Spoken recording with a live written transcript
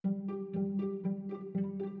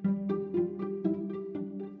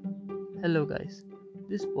Hello, guys.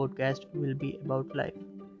 This podcast will be about life,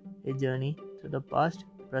 a journey through the past,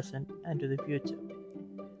 present, and to the future.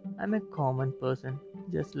 I'm a common person,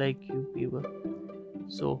 just like you people,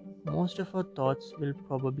 so most of our thoughts will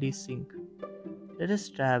probably sink. Let us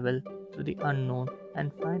travel through the unknown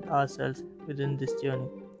and find ourselves within this journey.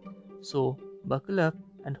 So, buckle up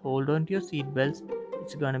and hold on to your seatbelts,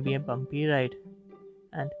 it's gonna be a bumpy ride.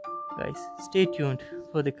 And, guys, stay tuned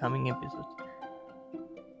for the coming episodes.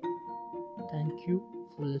 Thank you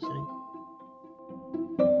for listening.